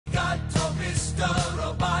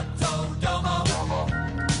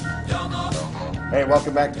Hey,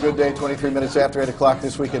 welcome back to Good Day. 23 minutes after 8 o'clock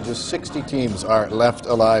this weekend, just 60 teams are left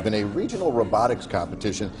alive in a regional robotics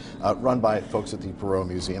competition run by folks at the Perot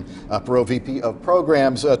Museum. Perot VP of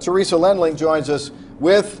Programs, Teresa Lendling, joins us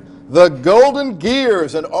with the Golden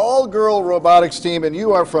Gears, an all-girl robotics team, and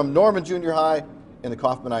you are from Norman Junior High in the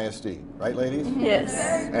Kaufman ISD, right, ladies? Yes.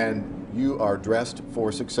 And you are dressed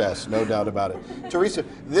for success, no doubt about it. Teresa,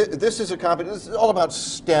 this is a competition. This is all about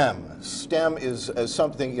STEM. STEM is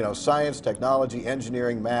something, you know, science, technology,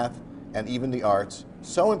 engineering, math, and even the arts.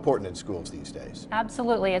 So important in schools these days.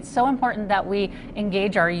 Absolutely. It's so important that we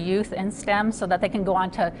engage our youth in STEM so that they can go on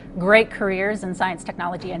to great careers in science,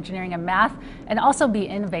 technology, engineering, and math, and also be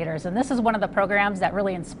innovators. And this is one of the programs that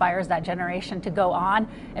really inspires that generation to go on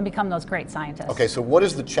and become those great scientists. Okay, so what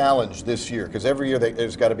is the challenge this year? Because every year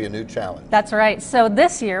there's got to be a new challenge. That's right. So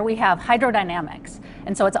this year we have hydrodynamics.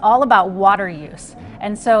 And so it's all about water use.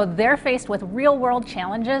 And so they're faced with real world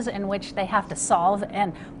challenges in which they have to solve.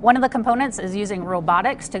 And one of the components is using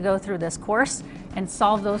robotics to go through this course and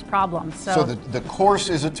solve those problems. So the course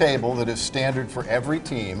is a table that is standard for every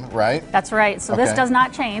team, right? That's right. So this does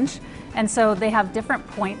not change. And so they have different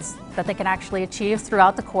points that they can actually achieve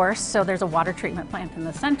throughout the course. So there's a water treatment plant in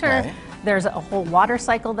the center. Right. There's a whole water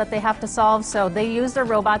cycle that they have to solve. So they use their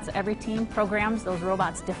robots. Every team programs those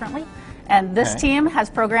robots differently. And this team has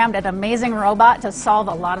programmed an amazing robot to solve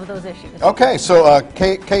a lot of those issues. Okay, so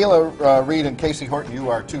Kayla Reed and Casey Horton, you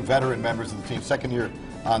are two veteran members of the team, second year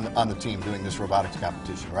on the team doing this robotics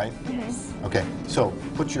competition, right? Yes. Okay, so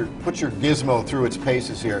put your gizmo through its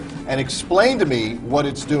paces here and explain to me what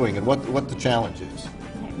it's doing and what the challenge is.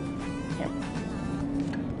 Here.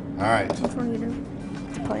 All right. Which one are you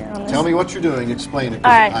doing? Tell me what you're doing. Explain it.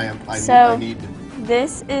 All right. I need to.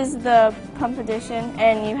 This is the pump edition,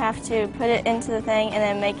 and you have to put it into the thing and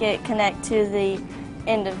then make it connect to the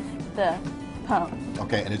end of the pump.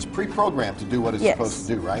 Okay, and it's pre-programmed to do what it's supposed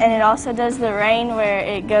to do, right? And it also does the rain where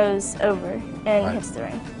it goes over and hits the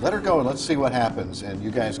rain. Let her go and let's see what happens, and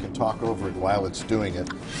you guys can talk over it while it's doing it.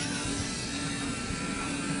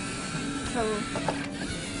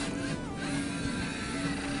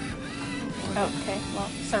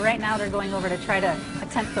 So right now they're going over to try to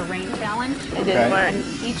attempt the rain challenge. It didn't work. And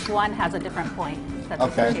each one has a different point.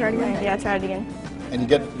 That's Try it again. Yeah, try it again. And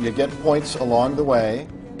you get points along the way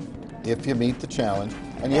if you meet the challenge.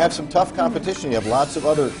 And you have some tough competition. You have lots of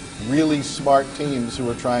other really smart teams who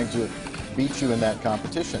are trying to beat you in that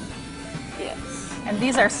competition. Yes. And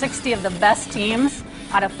these are 60 of the best teams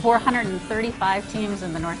out of 435 teams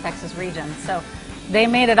in the North Texas region. So they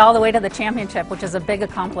made it all the way to the championship, which is a big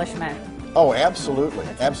accomplishment. Oh, absolutely,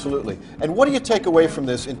 absolutely. And what do you take away from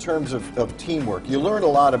this in terms of teamwork? You learn a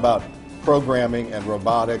lot about programming and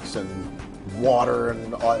robotics and water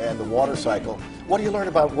and the water cycle. What do you learn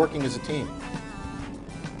about working as a team?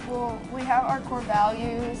 Well, we have our core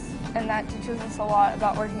values, and that teaches us a lot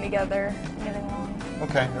about working together and getting along.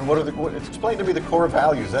 Okay, and explain to me the core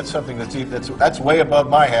values. That's something that's way above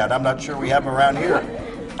my head. I'm not sure we have them around here.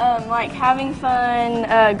 Like having fun,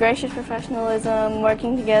 gracious professionalism,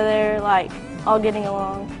 working together, like all getting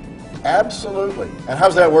along. Absolutely. And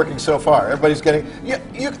how's that working so far? Everybody's getting.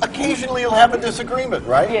 You occasionally you'll have a disagreement,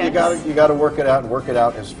 right? Yes. You got to work it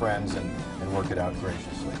out as friends and work it out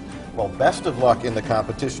graciously. Well, best of luck in the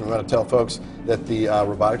competition. We want to tell folks that the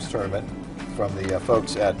robotics tournament from the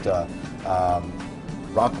folks at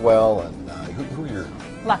Rockwell and who are your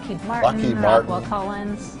Lockheed Martin, Rockwell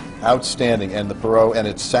Collins. Outstanding. And the Perot, and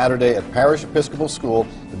it's Saturday at Parish Episcopal School,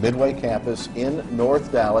 the Midway campus in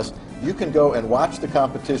North Dallas. You can go and watch the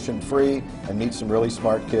competition free and meet some really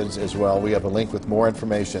smart kids as well. We have a link with more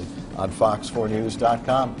information on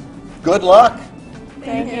fox4news.com. Good luck.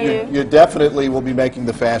 Thank you. You definitely will be making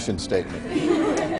the fashion statement.